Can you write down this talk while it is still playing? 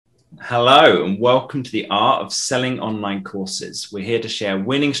Hello, and welcome to the Art of Selling Online Courses. We're here to share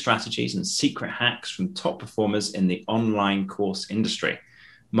winning strategies and secret hacks from top performers in the online course industry.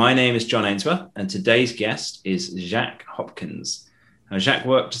 My name is John Ainsworth, and today's guest is Jacques Hopkins. Now, Jacques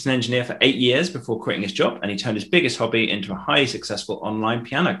worked as an engineer for 8 years before quitting his job, and he turned his biggest hobby into a highly successful online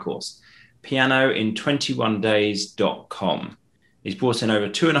piano course, pianoin21days.com. He's brought in over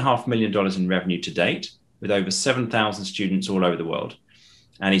 $2.5 million in revenue to date, with over 7,000 students all over the world.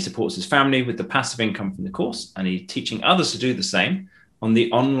 And he supports his family with the passive income from the course, and he's teaching others to do the same on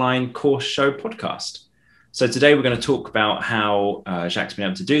the Online Course Show podcast. So today we're going to talk about how Jacques been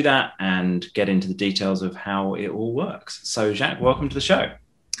able to do that and get into the details of how it all works. So Jacques, welcome to the show.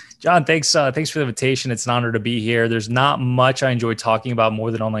 John, thanks for the invitation. It's an honor to be here. There's not much I enjoy talking about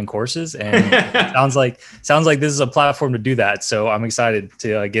more than online courses, and it sounds like this is a platform to do that. So I'm excited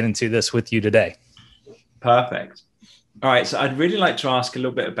to get into this with you today. Perfect. All right, so I'd really like to ask a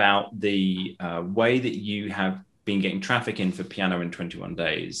little bit about the way that you have been getting traffic in for Piano in 21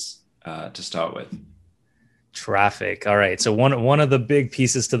 Days to start with. Traffic. All right. So one of the big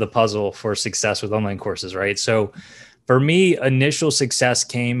pieces to the puzzle for success with online courses, right? So for me, initial success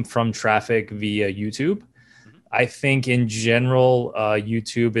came from traffic via YouTube. I think in general,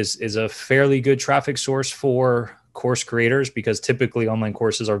 YouTube is a fairly good traffic source for course creators because typically online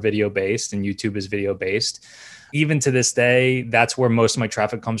courses are video-based and YouTube is video-based. Even to this day, that's where most of my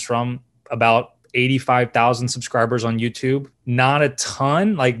traffic comes from. About 85,000 subscribers on YouTube. Not a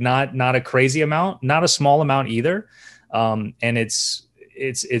ton, like not a crazy amount, not a small amount either. And it's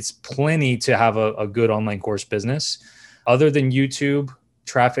plenty to have a good online course business. Other than YouTube,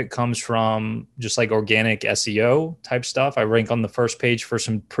 traffic comes from just like organic SEO type stuff. I rank on the first page for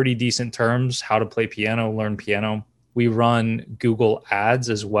some pretty decent terms, how to play piano, learn piano. We run Google ads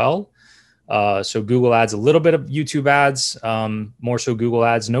as well. So Google ads, a little bit of YouTube ads, more so Google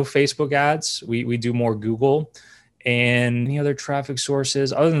ads, no Facebook ads. We do more Google. And any other traffic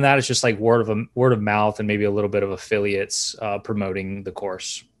sources. Other than that, it's just like word of mouth and maybe a little bit of affiliates promoting the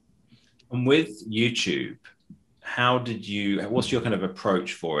course. And with YouTube, what's your kind of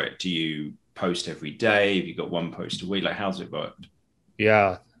approach for it? Do you post every day? Have you got one post a week? Like, how's it work?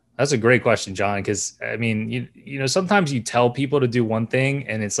 Yeah. That's a great question, John, because I mean, you know, sometimes you tell people to do one thing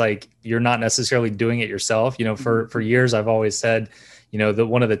and it's like you're not necessarily doing it yourself. You know, for years, I've always said, you know, that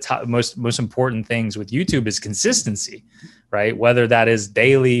one of the top, most important things with YouTube is consistency, right? Whether that is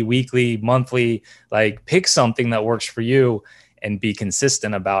daily, weekly, monthly, like pick something that works for you and be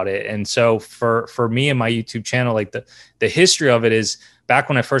consistent about it. And so for me and my YouTube channel, like the history of it is back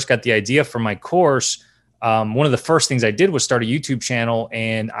when I first got the idea for my course. One of the first things I did was start a YouTube channel,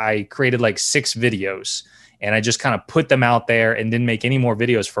 and I created like 6 videos, and I just kind of put them out there and didn't make any more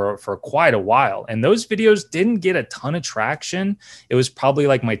videos for quite a while. And those videos didn't get a ton of traction. It was probably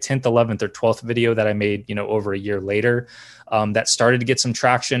like my 10th, 11th or 12th video that I made, you know, over a year later, that started to get some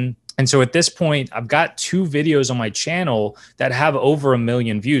traction. And so at this point, I've got 2 videos on my channel that have over 1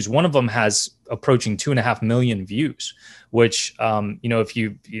 million views. One of them has approaching 2.5 million views, which, you know, if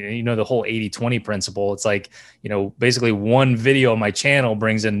you know, the whole 80-20 principle, it's like, you know, basically one video on my channel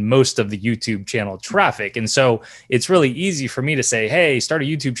brings in most of the YouTube channel traffic. And so it's really easy for me to say, hey, start a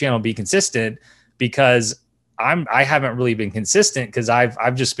YouTube channel, be consistent, because I haven't really been consistent because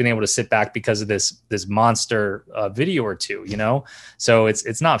I've just been able to sit back because of this monster video or two, you know. So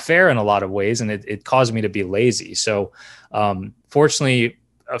it's not fair in a lot of ways, and it caused me to be lazy. So fortunately,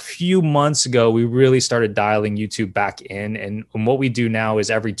 a few months ago, we really started dialing YouTube back in, and what we do now is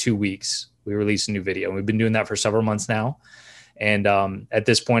every 2 weeks we release a new video. And we've been doing that for several months now, and at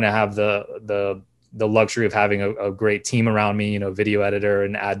this point, I have the luxury of having a great team around me, you know, video editor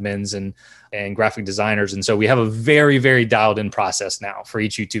and admins and graphic designers. And so we have a very, very dialed in process now for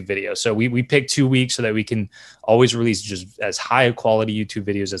each YouTube video. So we pick 2 weeks so that we can always release just as high a quality YouTube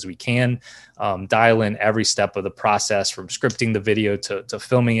videos as we can, dial in every step of the process from scripting the video to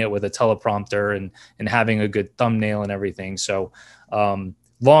filming it with a teleprompter and having a good thumbnail and everything. So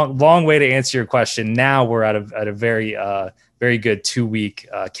long way to answer your question. Now we're at a very, very good 2 week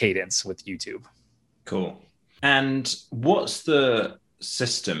cadence with YouTube. Cool. And what's the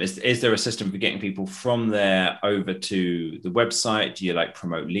system? Is there a system for getting people from there over to the website? Do you like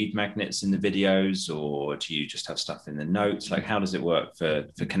promote lead magnets in the videos, or do you just have stuff in the notes? Like, how does it work for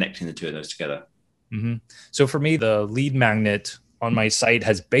connecting the two of those together? Mm-hmm. So for me, the lead magnet on my site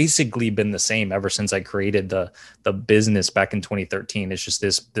has basically been the same ever since I created the business back in 2013. It's just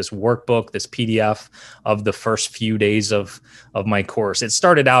this workbook, this PDF of the first few days of my course. It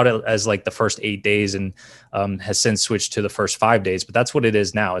started out as like the first 8 days and has since switched to the first 5 days, but that's what it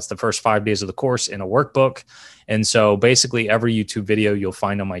is now. It's the first 5 days of the course in a workbook. And so basically every YouTube video you'll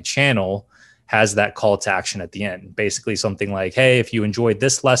find on my channel has that call to action at the end. Basically something like, hey, if you enjoyed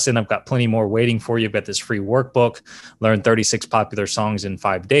this lesson, I've got plenty more waiting for you. I've got this free workbook, learn 36 popular songs in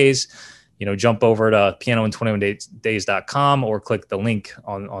 5 days. Jump over to pianoin21days.com or click the link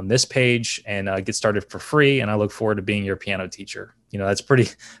on this page and get started for free. And I look forward to being your piano teacher. That's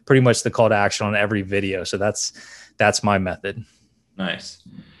pretty much the call to action on every video. So that's my method. Nice.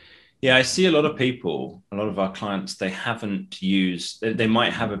 Yeah, I see a lot of people, a lot of our clients, they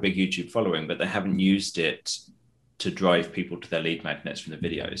might have a big YouTube following, but they haven't used it to drive people to their lead magnets from the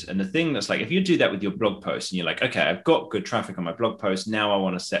videos. And the thing that's like, if you do that with your blog post and you're like, okay, I've got good traffic on my blog post, now I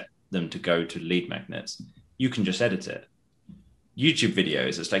want to set them to go to lead magnets, you can just edit it. YouTube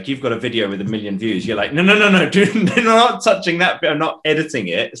videos, it's like you've got a video with 1 million views. You're like, no, they're not touching that bit. I'm not editing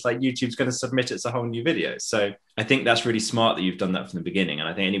it. It's like YouTube's going to submit it as a whole new video. So I think that's really smart that you've done that from the beginning. And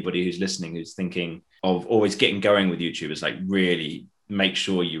I think anybody who's listening, who's thinking of always getting going with YouTube, is like, really make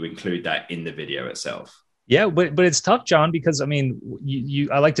sure you include that in the video itself. Yeah, but it's tough, John, because I mean,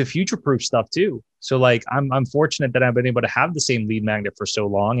 I like to future-proof stuff too. So like, I'm fortunate that I've been able to have the same lead magnet for so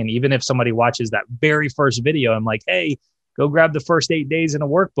long. And even if somebody watches that very first video, I'm like, hey, go grab the first 8 days in a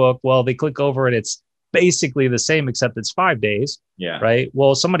workbook. Well, they click over and it's basically the same, except it's 5 days. Yeah. Right.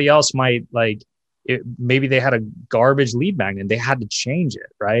 Well, somebody else might maybe they had a garbage lead magnet and they had to change it.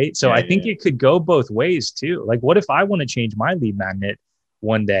 Right. So I think it could go both ways too. Like, what if I want to change my lead magnet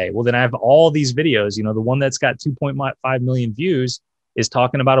one day? Well, then I have all these videos, the one that's got 2.5 million views is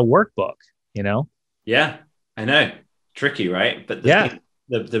talking about a workbook, Yeah, I know. Tricky, right? But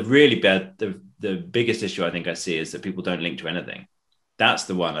the really bad, the biggest issue I think I see is that people don't link to anything. That's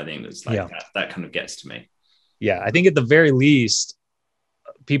the one I think that's like that kind of gets to me. Yeah, I think at the very least,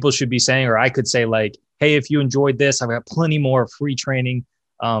 people should be saying, or I could say like, hey, if you enjoyed this, I've got plenty more free training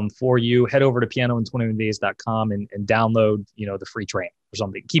for you. Head over to pianoin21days.com and download, the free training or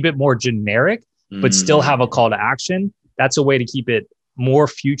something. Keep it more generic, but still have a call to action. That's a way to keep it more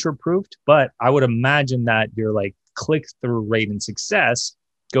future-proofed. But I would imagine that your like click-through rate and success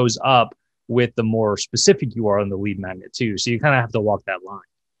goes up with the more specific you are on the lead magnet too. So you kind of have to walk that line.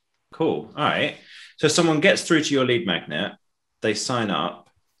 Cool. All right. So someone gets through to your lead magnet, they sign up.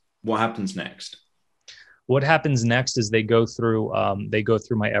 What happens next? What happens next is they go through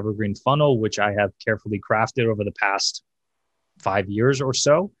my evergreen funnel, which I have carefully crafted over the past 5 years or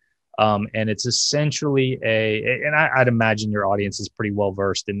so. And it's essentially I'd imagine your audience is pretty well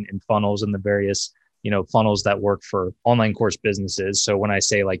versed in funnels and the various funnels that work for online course businesses. So when I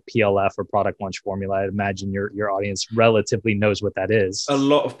say like PLF or product launch formula, I imagine your audience relatively knows what that is. A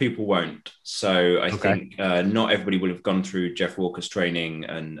lot of people won't. So I think not everybody will have gone through Jeff Walker's training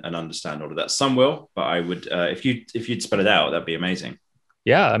and understand all of that. Some will, but I would, if you'd spell it out, that'd be amazing.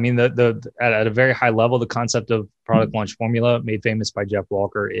 Yeah. I mean, at a very high level, the concept of product launch formula made famous by Jeff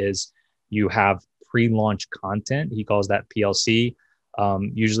Walker is you have pre-launch content. He calls that PLC.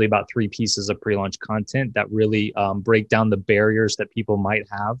 Usually about 3 pieces of pre-launch content that really break down the barriers that people might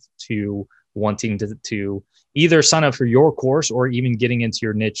have to wanting to either sign up for your course or even getting into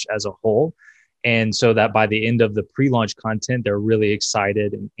your niche as a whole. And so that by the end of the pre-launch content, they're really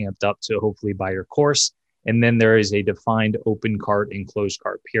excited and amped up to hopefully buy your course. And then there is a defined open cart and closed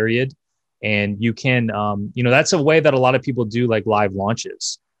cart period. And you can, that's a way that a lot of people do like live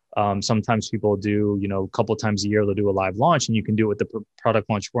launches. Sometimes people do, a couple of times a year, they'll do a live launch and you can do it with the product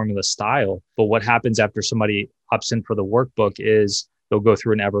launch formula style. But what happens after somebody opts in for the workbook is they'll go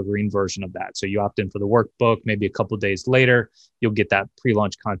through an evergreen version of that. So you opt in for the workbook, maybe a couple of days later, you'll get that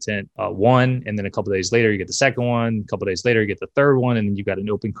pre-launch content one. And then a couple of days later, you get the second one. A couple of days later, you get the third one. And then you've got an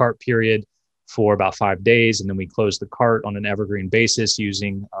open cart period for about 5 days. And then we close the cart on an evergreen basis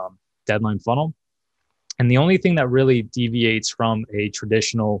using deadline funnel. And the only thing that really deviates from a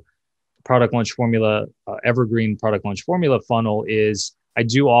traditional product launch formula, evergreen product launch formula funnel is I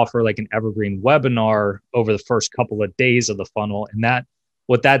do offer like an evergreen webinar over the first couple of days of the funnel. And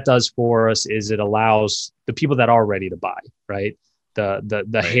what that does for us is it allows the people that are ready to buy, right?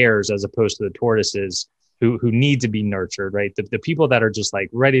 The hares as opposed to the tortoises who need to be nurtured, right? The people that are just like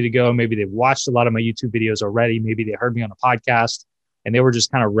ready to go. Maybe they've watched a lot of my YouTube videos already. Maybe they heard me on a podcast and they were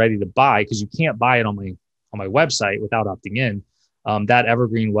just kind of ready to buy because you can't buy it on my website without opting in. That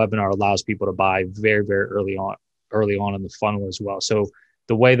evergreen webinar allows people to buy very, very early on in the funnel as well. So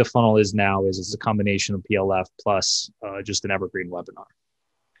the way the funnel is now is it's a combination of PLF plus just an evergreen webinar.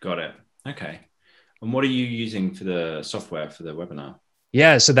 Got it. Okay. And what are you using for the software for the webinar?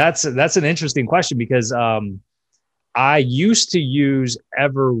 Yeah, so that's an interesting question because I used to use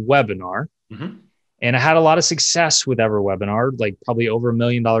EverWebinar, and I had a lot of success with EverWebinar, like probably over $1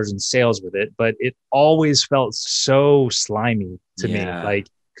 million in sales with it, but it always felt so slimy to me. Like,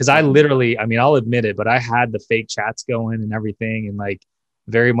 because I literally, I mean, I'll admit it, but I had the fake chats going and everything, and like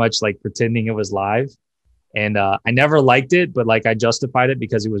very much like pretending it was live. And I never liked it, but like I justified it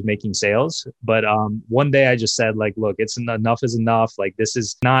because it was making sales. But one day I just said, like, look, it's enough is enough. Like, this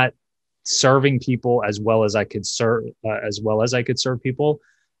is not serving people as well as I could serve people.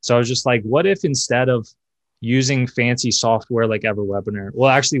 So I was just like, what if instead of using fancy software like EverWebinar, well,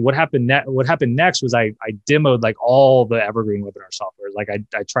 actually what happened next was I demoed like all the evergreen webinar software. Like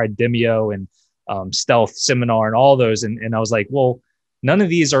I tried Demio and Stealth Seminar and all those. And I was like, well, none of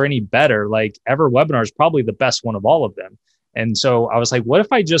these are any better. Like EverWebinar is probably the best one of all of them. And so I was like, what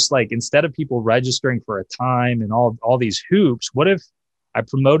if I just like, instead of people registering for a time and all these hoops, what if I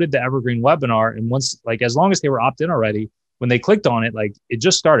promoted the evergreen webinar, and once, like, as long as they were opt-in already, when they clicked on it, like it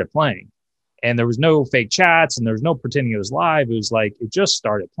just started playing, and there was no fake chats and there was no pretending it was live. It was like, it just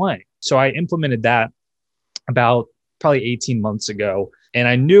started playing. So I implemented that about probably 18 months ago. And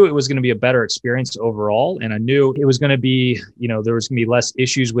I knew it was going to be a better experience overall. And I knew it was going to be, you know, there was going to be less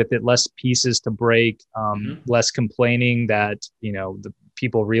issues with it, less pieces to break, less complaining that, you know, the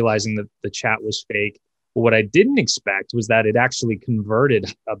people realizing that the chat was fake. But what I didn't expect was that it actually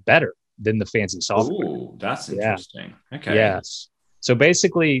converted better than the fancy software. Oh, that's interesting. Yeah. Okay. Yes. So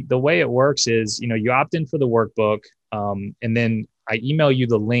basically the way it works is, you know, you opt in for the workbook, and then I email you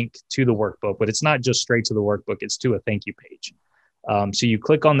the link to the workbook, but it's not just straight to the workbook. It's to a thank you page. So you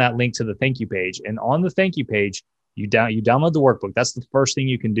click on that link to the thank you page, and on the thank you page, you download the workbook. That's the first thing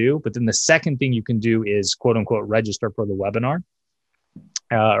you can do. But then the second thing you can do is quote unquote register for the webinar,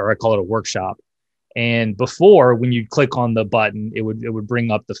 or I call it a workshop. And before, when you click on the button, it would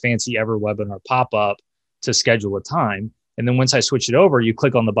bring up the fancy EverWebinar pop-up to schedule a time. And then once I switch it over, you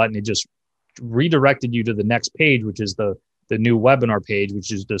click on the button, it just redirected you to the next page, which is the new webinar page,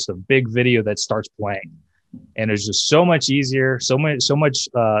 which is just a big video that starts playing. And it's just so much easier, so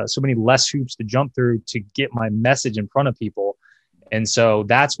many less hoops to jump through to get my message in front of people. And so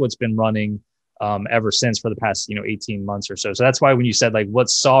that's what's been running ever since for the past, 18 months or so. So that's why when you said like, what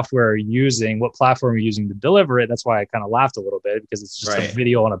software are you using, what platform are you using to deliver it? That's why I kind of laughed a little bit, because it's just a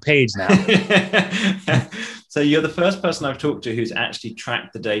video on a page now. So you're the first person I've talked to who's actually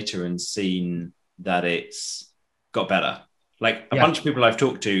tracked the data and seen that it's got better. Like a bunch of people I've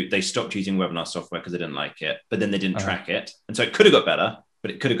talked to, they stopped using webinar software because they didn't like it, but then they didn't track it. And so it could have got better,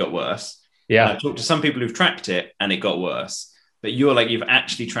 but it could have got worse. Yeah. And I've talked to some people who've tracked it and it got worse, but you're like, you've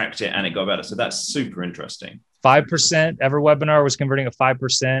actually tracked it and it got better. So that's super interesting. 5% EverWebinar was converting at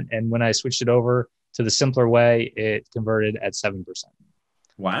 5%. And when I switched it over to the simpler way, it converted at 7%.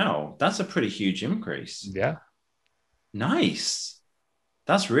 Wow. That's a pretty huge increase. Yeah. Nice.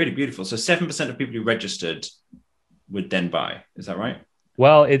 That's really beautiful. So 7% of people who registered would then buy. Is that right?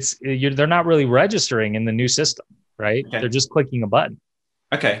 Well, they're not really registering in the new system, right? Okay. They're just clicking a button.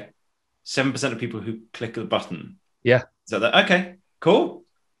 Okay. 7% of people who click the button. Yeah. So okay, cool.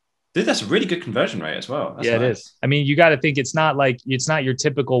 Dude, that's a really good conversion rate as well. That's nice. It is. I mean, you got to think it's not your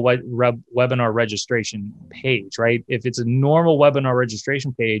typical webinar registration page, right? If it's a normal webinar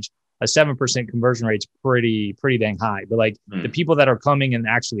registration page, a 7% conversion rate is pretty dang high. But like the people that are coming and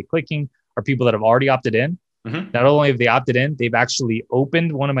actually clicking are people that have already opted in. Mm-hmm. Not only have they opted in, they've actually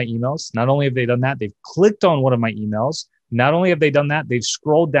opened one of my emails. Not only have they done that, they've clicked on one of my emails. Not only have they done that, they've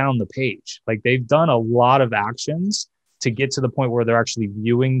scrolled down the page. Like they've done a lot of actions to get to the point where they're actually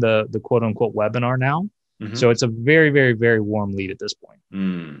viewing the quote unquote webinar now. Mm-hmm. So it's a very, very, very warm lead at this point.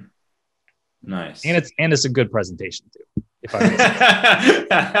 Nice. And it's a good presentation too. If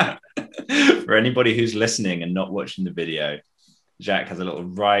I may For anybody who's listening and not watching the video, Jacques has a little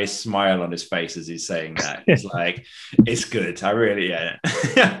wry smile on his face as he's saying that. He's like, it's good. I really,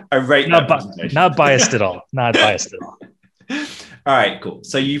 I rate that presentation. Not biased at all. Not biased at all. All right, cool.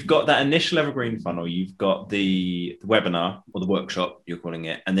 So you've got that initial evergreen funnel, you've got the webinar or the workshop, you're calling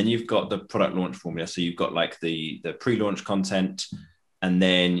it, and then you've got the product launch formula. So you've got like the pre-launch content, and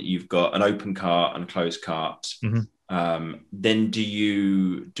then you've got an open cart and a closed cart. Mm-hmm. Then do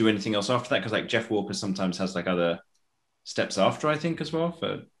you do anything else after that? Because like Jeff Walker sometimes has like other steps after, I think, as well.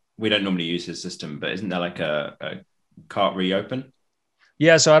 We don't normally use his system, but isn't there like a cart reopen?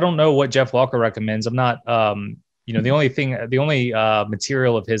 Yeah, so I don't know what Jeff Walker recommends. I'm not the only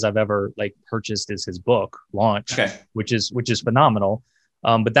material of his I've ever like purchased is his book Launch, which is phenomenal.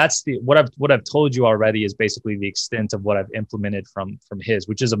 But that's what I've told you already is basically the extent of what I've implemented from his,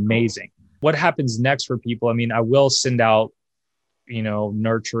 which is amazing. What happens next for people? I mean, I will send out,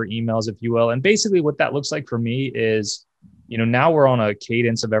 nurture emails, if you will. And basically what that looks like for me is, now we're on a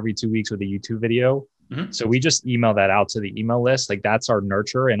cadence of every 2 weeks with a YouTube video. Mm-hmm. So we just email that out to the email list. Like that's our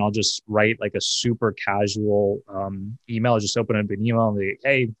nurture. And I'll just write like a super casual email. I'll just open up an email and be,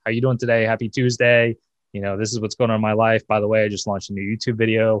 hey, how you doing today? Happy Tuesday. This is what's going on in my life. By the way, I just launched a new YouTube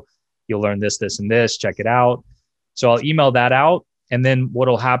video. You'll learn this, this, and this. Check it out. So I'll email that out. And then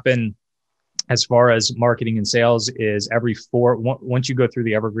what'll happen as far as marketing and sales is once you go through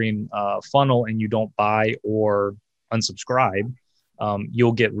the evergreen funnel and you don't buy or unsubscribe,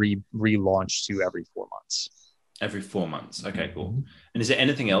 you'll get relaunched to every 4 months. Every 4 months. Okay, cool. And is there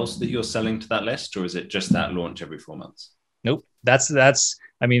anything else that you're selling to that list, or is it just that launch every 4 months? Nope.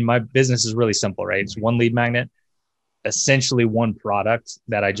 I mean, my business is really simple, right? It's one lead magnet, essentially one product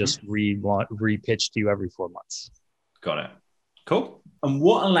that I just re-pitch to you every 4 months. Got it. Cool. And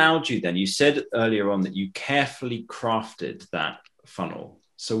what allowed you then? You said earlier on that you carefully crafted that funnel.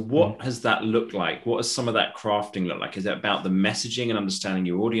 So what has that looked like? What does some of that crafting look like? Is it about the messaging and understanding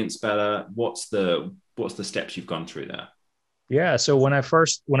your audience better? What's the steps you've gone through there? Yeah. So when I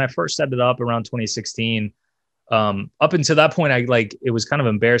first set it up around 2016, up until that point, it was kind of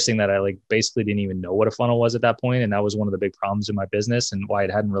embarrassing that I basically didn't even know what a funnel was at that point. And that was one of the big problems in my business and why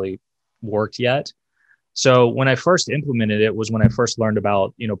it hadn't really worked yet. So when I first implemented it was when I first learned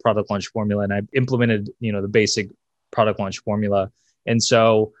about, product launch formula, and I implemented, the basic product launch formula. And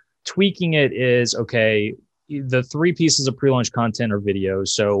so tweaking it is, okay, the 3 pieces of pre-launch content are videos.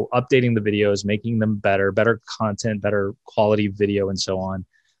 So updating the videos, making them better content, better quality video, and so on,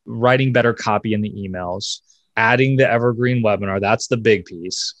 writing better copy in the emails, adding the evergreen webinar. That's the big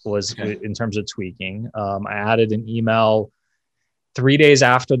piece in terms of tweaking. I added an email 3 days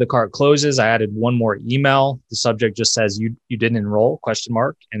after the cart closes. I added one more email. The subject just says, you didn't enroll, ?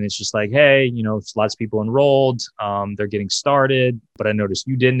 And it's just like, hey, lots of people enrolled. They're getting started, but I noticed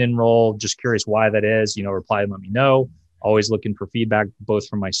you didn't enroll. Just curious why that is, reply and let me know. Always looking for feedback, both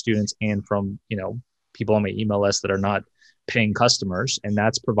from my students and from, people on my email list that are not paying customers. And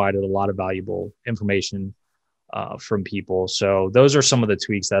that's provided a lot of valuable information from people. So those are some of the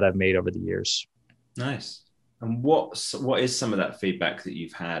tweaks that I've made over the years. Nice. And what is some of that feedback that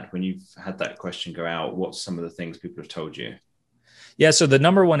you've had when you've had that question go out? What's some of the things people have told you? Yeah. So the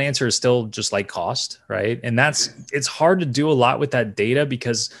number one answer is still just cost, right? And it's hard to do a lot with that data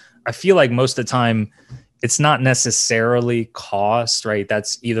because I feel like most of the time it's not necessarily cost, right?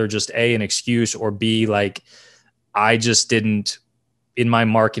 That's either just an excuse, or B, I just didn't in my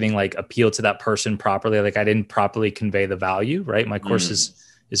marketing, appeal to that person properly. I didn't properly convey the value, right? My course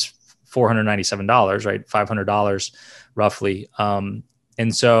is $497, right? $500 roughly.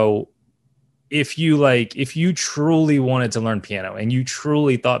 And so if you truly wanted to learn piano and you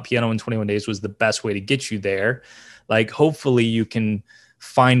truly thought Piano in 21 Days was the best way to get you there, hopefully you can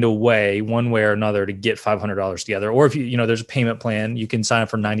find a way, one way or another, to get $500 together. Or if there's a payment plan, you can sign up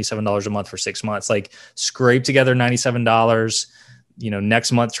for $97 a month for 6 months, scrape together $97,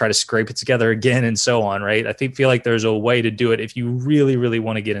 next month, try to scrape it together again, and so on, right? I feel like there's a way to do it if you really, really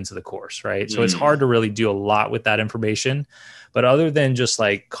want to get into the course, right? So it's hard to really do a lot with that information. But other than just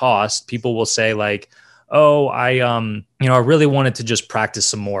cost, people will say oh, I really wanted to just practice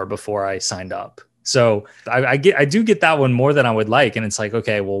some more before I signed up. So I do get that one more than I would like. And it's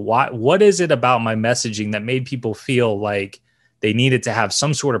okay, well, what is it about my messaging that made people feel like they needed to have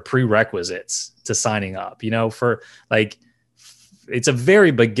some sort of prerequisites to signing up, it's a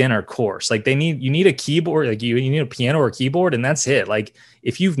very beginner course. You need a keyboard, you need a piano or a keyboard, and that's it.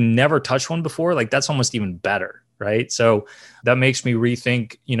 If you've never touched one before, that's almost even better, right? So that makes me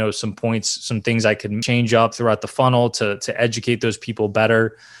rethink, some points, some things I could change up throughout the funnel to educate those people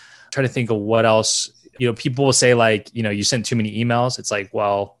better. Try to think of what else. People will say you sent too many emails. It's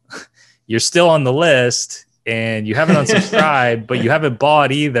well, you're still on the list and you haven't unsubscribed, but you haven't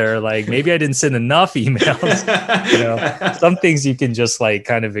bought either. Maybe I didn't send enough emails. Some things you can just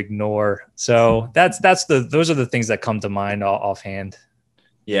kind of ignore. So those are the things that come to mind offhand.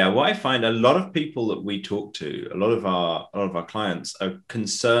 Yeah, what I find, a lot of people that we talk to, a lot of our clients are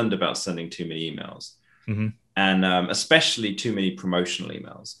concerned about sending too many emails, and especially too many promotional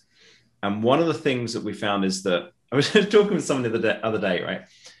emails. And one of the things that we found is that I was talking with someone the other day, right?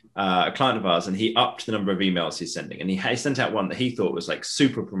 A client of ours, and he upped the number of emails he's sending, and he sent out one that he thought was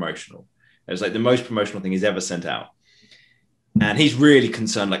super promotional. It was the most promotional thing he's ever sent out, and he's really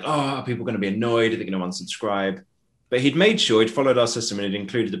concerned, oh, are people going to be annoyed? Are they going to unsubscribe? But he'd made sure he'd followed our system, and it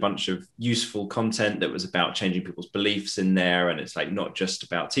included a bunch of useful content that was about changing people's beliefs in there. And it's like not just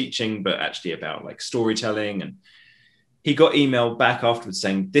about teaching, but actually about like storytelling. And he got emailed back afterwards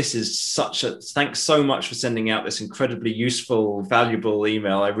saying, thanks so much for sending out this incredibly useful, valuable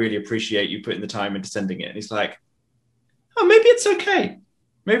email. I really appreciate you putting the time into sending it. And he's like, oh, maybe it's okay.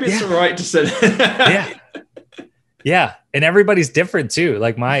 Maybe it's all right to send. Yeah. Yeah. And everybody's different too.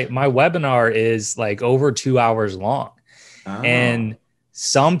 Like my webinar is like over 2 hours long. Oh. And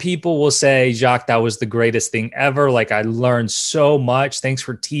some people will say, Jacques, that was the greatest thing ever. Like I learned so much. Thanks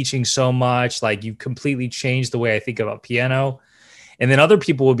for teaching so much. Like you completely changed the way I think about piano. And then other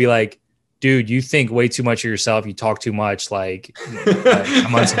people will be like, dude, you think way too much of yourself. You talk too much. Like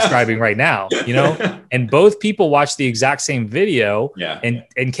I'm unsubscribing right now, you know? And both people watched the exact same video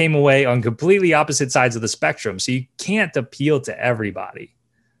and came away on completely opposite sides of the spectrum. So you can't appeal to everybody.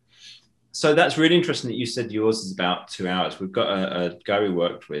 So that's really interesting that you said yours is about 2 hours. We've got a guy we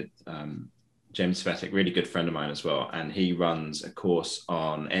worked with, James Fettick, really good friend of mine as well. And he runs a course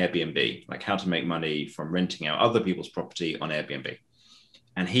on Airbnb, like how to make money from renting out other people's property on Airbnb.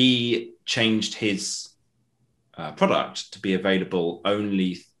 And he changed his product to be available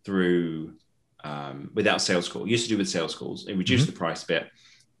only through without sales call. Used to do with sales calls. It reduced the price a bit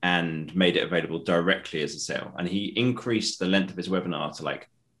and made it available directly as a sale. And he increased the length of his webinar to like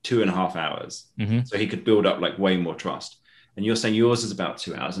 2.5 hours. So he could build up like way more trust. And you're saying yours is about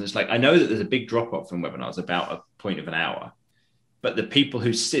 2 hours. And it's like, I know that there's a big drop off from webinars about a point of an hour, but the people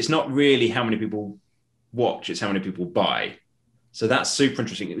it's not really how many people watch, it's how many people buy. So that's super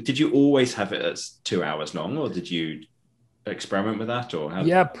interesting. Did you always have it as 2 hours long, or did you experiment with that? Or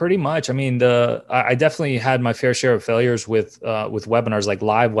yeah, pretty much. I mean, I definitely had my fair share of failures with webinars, like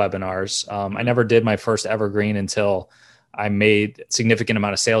live webinars. I never did my first evergreen until I made a significant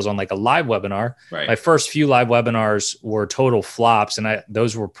amount of sales on like a live webinar. Right. My first few live webinars were total flops, and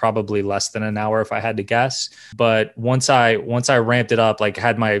those were probably less than an hour if I had to guess. But once I ramped it up, like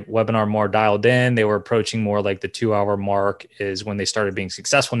had my webinar more dialed in, they were approaching more like the 2 hour mark is when they started being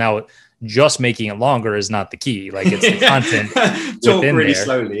successful. Now, just making it longer is not the key. Like it's the content. Talk really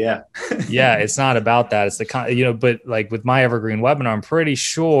slowly. Yeah. Yeah. It's not about that. It's the but like with my evergreen webinar, I'm pretty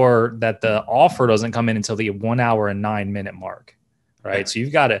sure that the offer doesn't come in until the 1 hour and 9 minute mark. Right. So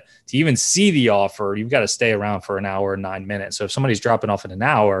you've got to even see the offer, you've got to stay around for an hour and 9 minutes. So if somebody's dropping off in an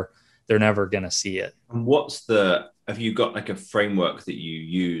hour, they're never going to see it. And have you got like a framework that you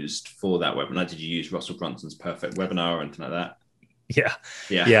used for that webinar? Did you use Russell Brunson's perfect webinar or anything like that?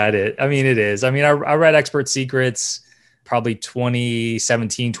 Yeah, it is. I mean, it is. I mean, I read Expert Secrets probably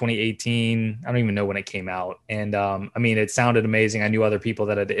 2017, 2018. I don't even know when it came out. And I mean, it sounded amazing. I knew other people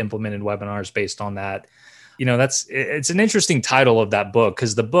that had implemented webinars based on that. You know, it's an interesting title of that book,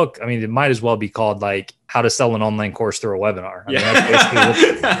 because the book, I mean, it might as well be called like How to Sell an Online Course Through a Webinar. I mean, that's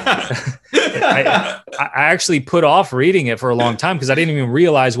basically I actually put off reading it for a long time because I didn't even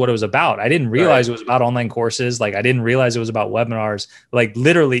realize what it was about. I didn't realize it was about online courses. Like I didn't realize it was about webinars. Like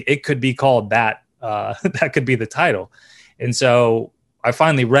literally it could be called that. That could be the title. And so I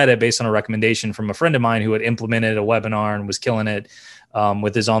finally read it based on a recommendation from a friend of mine who had implemented a webinar and was killing it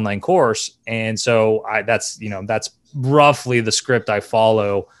with his online course. And so that's roughly the script I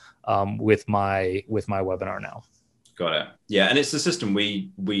follow with my webinar now. Got it. Yeah. And it's the system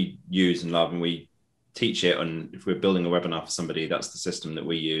we use and love, and we teach it. And if we're building a webinar for somebody, that's the system that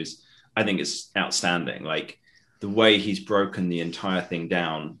we use. I think it's outstanding. Like the way he's broken the entire thing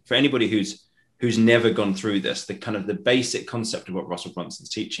down for anybody who's never gone through this, the basic concept of what Russell Brunson's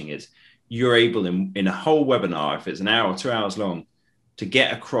teaching is you're able in a whole webinar, if it's an hour or 2 hours long, to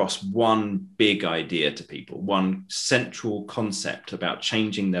get across one big idea to people, one central concept about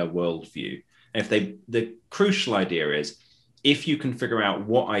changing their worldview. And the crucial idea is, if you can figure out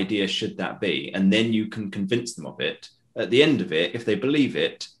what idea should that be, and then you can convince them of it, at the end of it, if they believe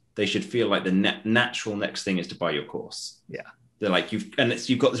it, they should feel like the natural next thing is to buy your course. Yeah. They're like, you've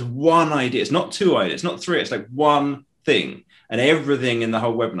got this one idea. It's not two ideas, it's not three. It's like one thing. And everything in the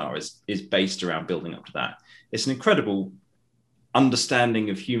whole webinar is based around building up to that. It's an incredible understanding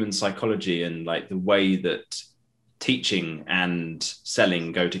of human psychology and like the way that teaching and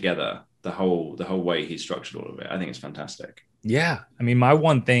selling go together. The whole way he structured all of it. I think it's fantastic. Yeah. I mean, my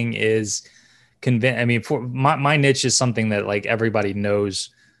one thing is for my niche is something that like everybody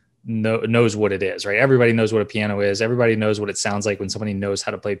knows what it is, right? Everybody knows what a piano is. Everybody knows what it sounds like when somebody knows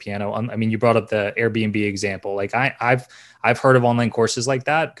how to play piano. I mean, you brought up the Airbnb example. Like I've heard of online courses like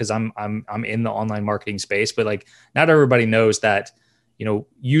that because I'm in the online marketing space, but like not everybody knows that,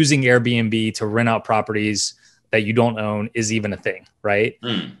 using Airbnb to rent out properties that you don't own is even a thing, right?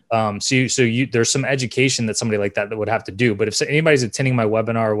 There's some education that somebody like that would have to do. But if anybody's attending my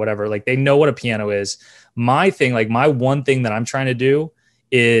webinar or whatever, like they know what a piano is. My thing, like my one thing that I'm trying to do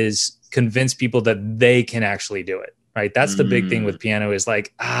is convince people that they can actually do it, right? That's the big thing with piano is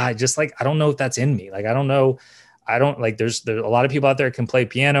like, I don't know if that's in me. Like, I don't know. I don't like, there's a lot of people out there can play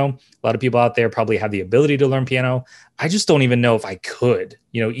piano. A lot of people out there probably have the ability to learn piano. I just don't even know if I could,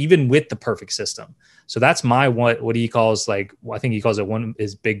 even with the perfect system. So that's my, what he calls like, I think he calls it one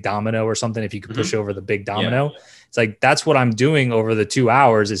is big domino or something. If you could push over the big domino, it's like, that's what I'm doing over the 2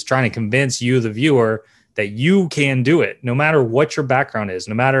 hours is trying to convince you, the viewer, that you can do it no matter what your background is,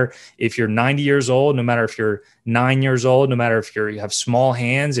 no matter if you're 90 years old, no matter if you're 9 years old, no matter if you have small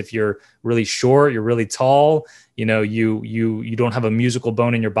hands, if you're really short, you're really tall, you don't have a musical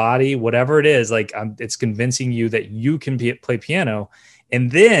bone in your body, whatever it is, like it's convincing you that you can play piano.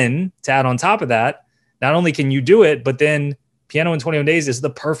 And then to add on top of that, not only can you do it, but then Piano in 21 Days is the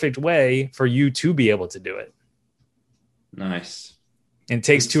perfect way for you to be able to do it. Nice. And it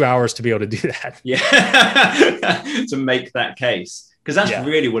takes 2 hours to be able to do that. Yeah. To make that case. Because that's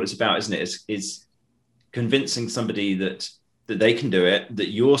really what it's about, isn't it? Is convincing somebody that they can do it,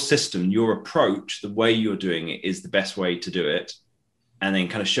 that your system, your approach, the way you're doing it is the best way to do it. And then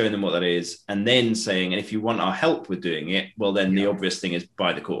kind of showing them what that is. And then saying, and if you want our help with doing it, well, then the obvious thing is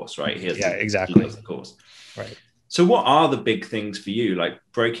buy the course, right? Exactly. The course. Right. So what are the big things for you, like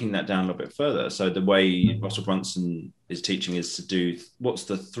breaking that down a little bit further? So the way Russell Brunson is teaching is to do, what's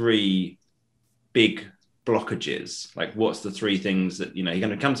the 3 big blockages? Like what's the 3 things that, he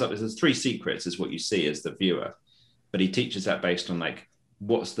kind of comes up with, there's 3 secrets is what you see as the viewer, but he teaches that based on like,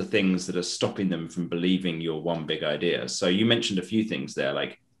 what's the things that are stopping them from believing your one big idea? So you mentioned a few things there,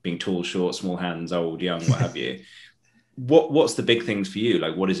 like being tall, short, small hands, old, young, what have you. What's the big things for you?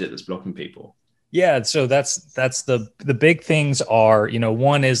 Like, what is it that's blocking people? Yeah. So that's the big things are,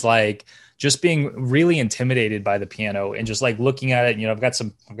 one is like just being really intimidated by the piano and just like looking at it. I've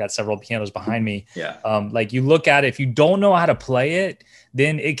got several pianos behind me. Yeah. Like you look at it, if you don't know how to play it,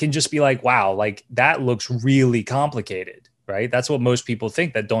 then it can just be like, wow, like that looks really complicated, right? That's what most people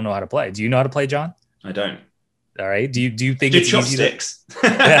think that don't know how to play. Do you know how to play, John? I don't. All right. Do you think it's chopsticks?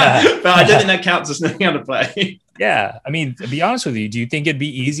 Yeah. But I don't think that counts as knowing how to play. Yeah. I mean, to be honest with you, do you think it'd be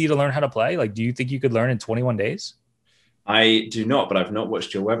easy to learn how to play? Like, do you think you could learn in 21 days? I do not, but I've not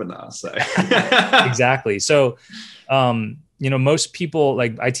watched your webinar. So exactly. So, most people,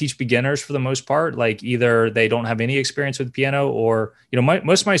 like I teach beginners for the most part, like either they don't have any experience with piano or,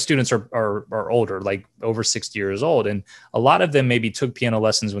 most of my students are older, like over 60 years old. And a lot of them maybe took piano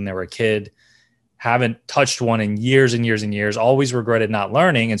lessons when they were a kid, haven't touched one in years and years and years, always regretted not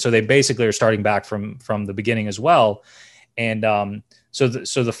learning. And so they basically are starting back from the beginning as well. And so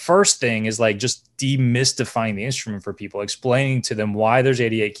the first thing is like just demystifying the instrument for people, explaining to them why there's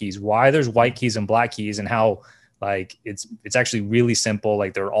 88 keys, why there's white keys and black keys, and how like it's actually really simple.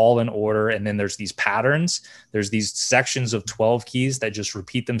 Like they're all in order. And then there's these patterns. There's these sections of 12 keys that just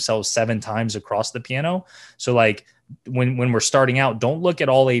repeat themselves 7 times across the piano. So like when we're starting out, don't look at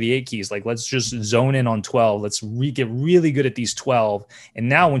all 88 keys. Like, let's just zone in on 12. Let's get really good at these 12. And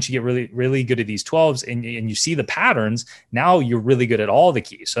now once you get really, really good at these 12s and you see the patterns, now you're really good at all the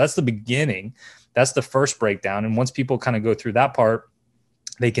keys. So that's the beginning. That's the first breakdown. And once people kind of go through that part,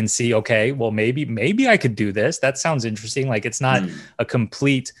 they can see, okay, well, maybe I could do this. That sounds interesting. Like it's not a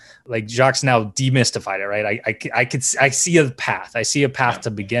complete, like Jacques now demystified it, right? I see a path. I see a path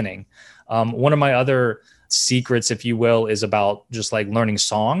to beginning. One of my other secrets, if you will, is about just like learning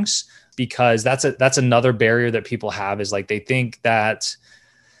songs, because that's another barrier that people have, is like they think that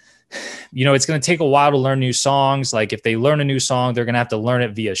it's going to take a while to learn new songs. Like if they learn a new song, they're going to have to learn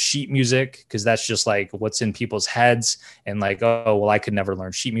it via sheet music, because that's just like what's in people's heads. And like, oh, well, I could never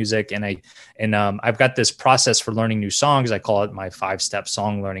learn sheet music. And I've got this process for learning new songs. I call it my 5-step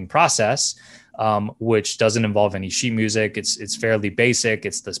song learning process, which doesn't involve any sheet music. It's fairly basic.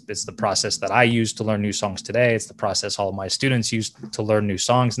 It's the process that I use to learn new songs today. It's the process all of my students use to learn new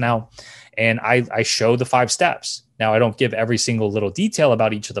songs now. And I show the 5 steps. Now, I don't give every single little detail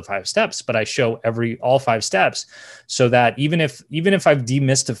about each of the 5 steps, but I show all 5 steps, so that even if I've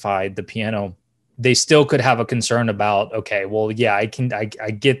demystified the piano, they still could have a concern about, okay, well, yeah, I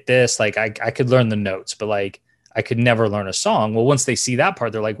get this. Like I could learn the notes, but like I could never learn a song. Well, once they see that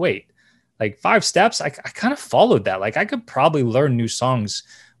part, they're like, wait, like 5 steps, I kind of followed that. Like I could probably learn new songs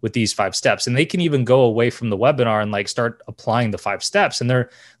with these 5 steps, and they can even go away from the webinar and like start applying the 5 steps. And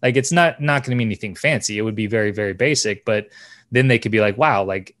they're like, it's not going to be anything fancy. It would be very, very basic, but then they could be like, wow,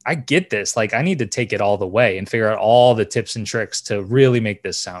 like I get this. Like I need to take it all the way and figure out all the tips and tricks to really make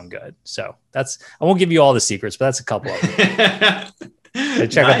this sound good. So I won't give you all the secrets, but that's a couple of them.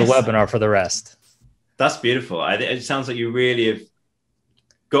 Check out the webinar for the rest. That's beautiful. It sounds like you really have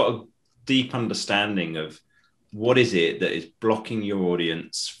got a deep understanding of what is it that is blocking your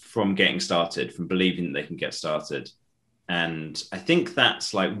audience from getting started, from believing that they can get started. And I think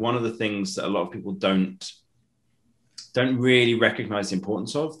that's like one of the things that a lot of people don't really recognize the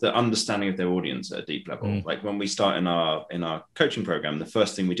importance of, the understanding of their audience at a deep level. Like when we start in our coaching program, the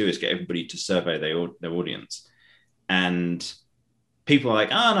first thing we do is get everybody to survey their audience. And people are like,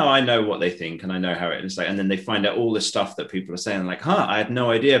 oh no, I know what they think and I know how it is. Like, and then they find out all this stuff that people are saying, like, I had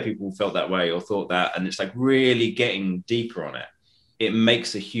no idea people felt that way or thought that. And it's like really getting deeper on it. It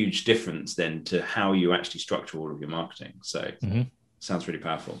makes a huge difference then to how you actually structure all of your marketing. So sounds really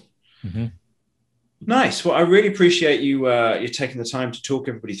powerful. Nice. Well, I really appreciate you taking the time to talk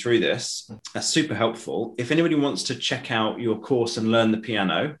everybody through this. That's super helpful. If anybody wants to check out your course and learn the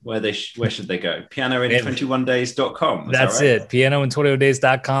piano, where should they go? pianoin21days.com. That's that right? It.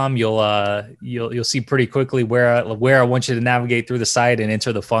 pianoin21days.com. You'll see pretty quickly where I want you to navigate through the site and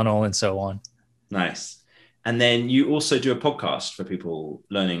enter the funnel and so on. Nice. And then you also do a podcast for people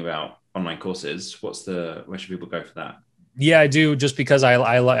learning about online courses. Where should people go for that? Yeah, I do, just because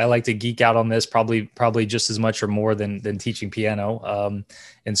I like to geek out on this probably just as much or more than teaching piano.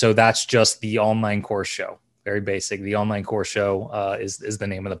 And so that's just the online course show. Very basic. The online course show is the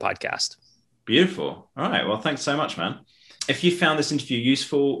name of the podcast. Beautiful. All right. Well, thanks so much, man. If you found this interview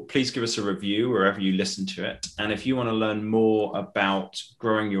useful, please give us a review wherever you listen to it. And if you want to learn more about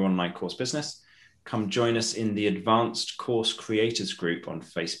growing your online course business, come join us in the Advanced Course Creators group on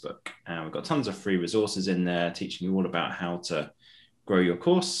Facebook. We've got tons of free resources in there teaching you all about how to grow your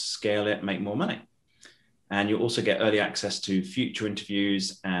course, scale it, make more money. And you'll also get early access to future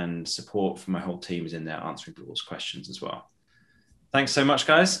interviews and support from my whole team is in there answering people's questions as well. Thanks so much,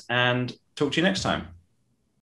 guys, and talk to you next time.